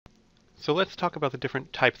So let's talk about the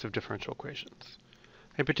different types of differential equations.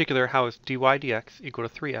 In particular, how is dy dx equal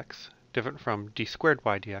to 3x different from d squared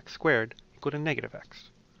y dx squared equal to negative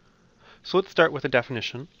x? So let's start with a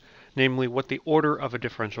definition, namely what the order of a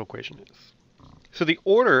differential equation is. So the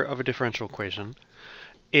order of a differential equation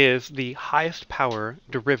is the highest power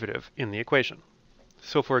derivative in the equation.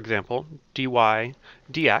 So for example, dy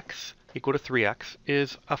dx equal to 3x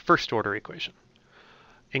is a first order equation.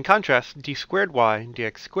 In contrast, d squared y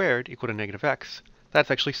dx squared equal to negative x, that's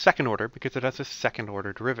actually second order because it has a second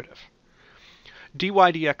order derivative. dy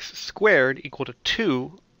dx squared equal to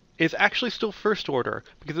 2 is actually still first order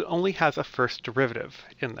because it only has a first derivative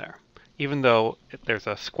in there. Even though there's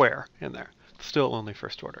a square in there, it's still only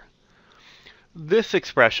first order. This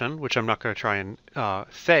expression, which I'm not going to try and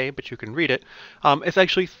say, but you can read it, is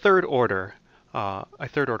actually third order, a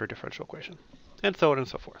third order differential equation, and so on and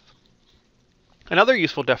so forth. Another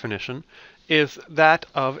useful definition is that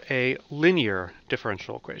of a linear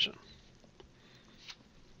differential equation.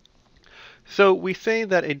 So we say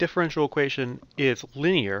that a differential equation is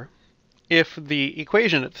linear if the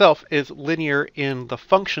equation itself is linear in the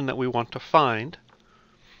function that we want to find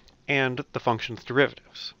and the function's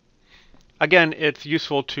derivatives. Again, it's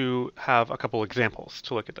useful to have a couple examples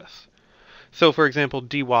to look at this. So for example,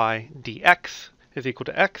 dy dx is equal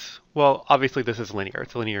to x. Well, obviously this is linear.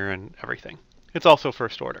 It's linear in everything. It's also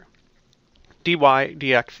first order. dy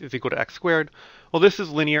dx is equal to x squared. Well, this is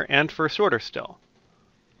linear and first order still.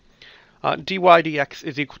 Dy dx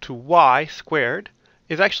is equal to y squared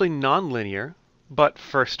is actually nonlinear, but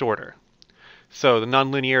first order. So the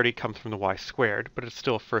nonlinearity comes from the y squared, but it's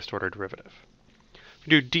still a first order derivative. If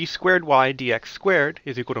we do d squared y dx squared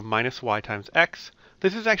is equal to minus y times x,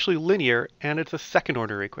 this is actually linear and it's a second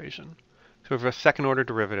order equation. So we have a second order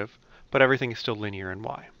derivative, but everything is still linear in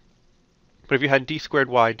y. But if you had d squared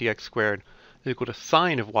y dx squared is equal to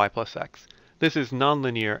sine of y plus x, this is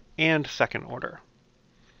nonlinear and second order.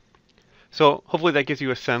 So hopefully that gives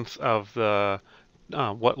you a sense of the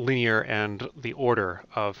what linear and the order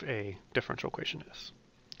of a differential equation is.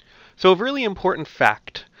 So a really important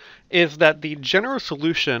fact is that the general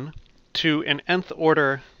solution to an nth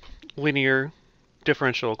order linear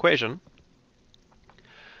differential equation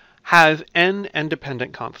has n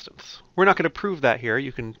independent constants. We're not going to prove that here.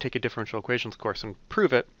 You can take a differential equations course and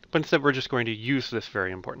prove it, but instead we're just going to use this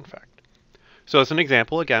very important fact. So as an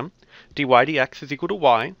example, again, dy dx is equal to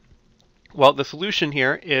y. Well, the solution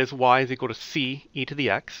here is y is equal to c e to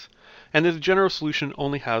the x, and this general solution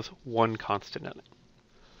only has one constant in it.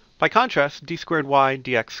 By contrast, d squared y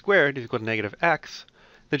dx squared is equal to negative x.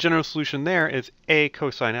 The general solution there is a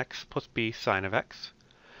cosine x plus b sine of x.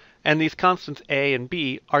 And these constants a and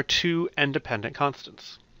b are two independent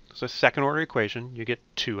constants. So second order equation, you get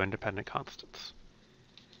two independent constants.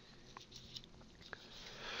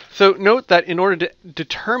 So note that in order to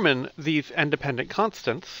determine these independent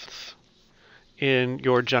constants in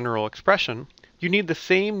your general expression, you need the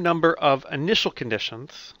same number of initial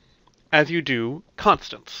conditions as you do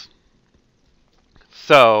constants.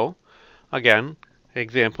 So, again,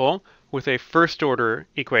 example, with a first order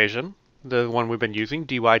equation, the one we've been using,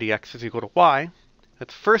 dy dx is equal to y,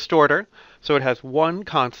 that's first order, so it has one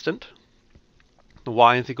constant. The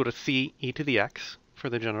y is equal to c e to the x for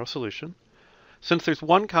the general solution. Since there's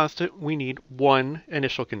one constant, we need one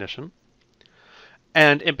initial condition.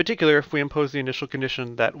 And in particular, if we impose the initial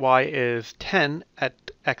condition that y is 10 at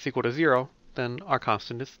x equal to 0, then our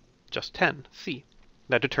constant is just 10, c.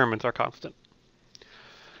 That determines our constant.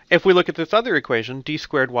 If we look at this other equation, d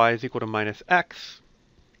squared y is equal to minus x,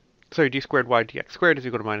 d squared y dx squared is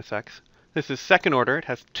equal to minus x. This is second order, it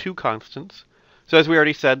has two constants. So as we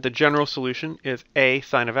already said, the general solution is a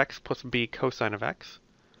sine of x plus b cosine of x.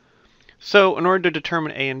 So in order to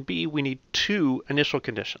determine a and b, we need two initial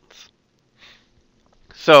conditions.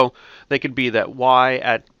 So they could be that y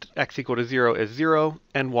at x equal to 0 is 0,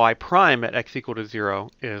 and y prime at x equal to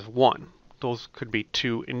 0 is 1. Those could be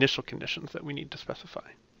two initial conditions that we need to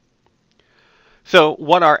specify. So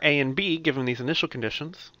what are a and b given these initial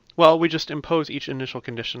conditions? Well, we just impose each initial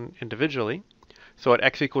condition individually. So at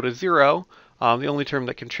x equal to 0, the only term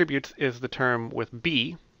that contributes is the term with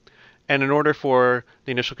b. And in order for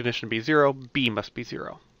the initial condition to be 0, b must be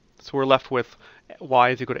 0. So we're left with y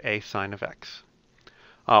is equal to a sine of x.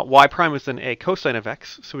 Y prime is then a cosine of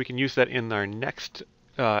x, so we can use that in our next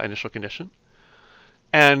initial condition.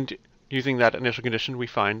 And using that initial condition, we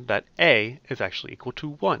find that a is actually equal to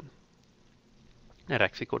 1 at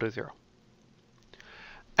x equal to 0.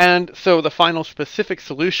 And so the final specific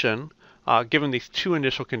solution, given these two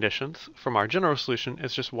initial conditions from our general solution,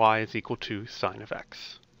 is just y is equal to sine of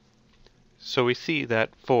x. So we see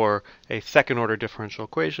that for a second order differential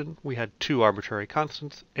equation, we had two arbitrary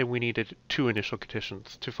constants, and we needed two initial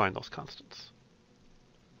conditions to find those constants.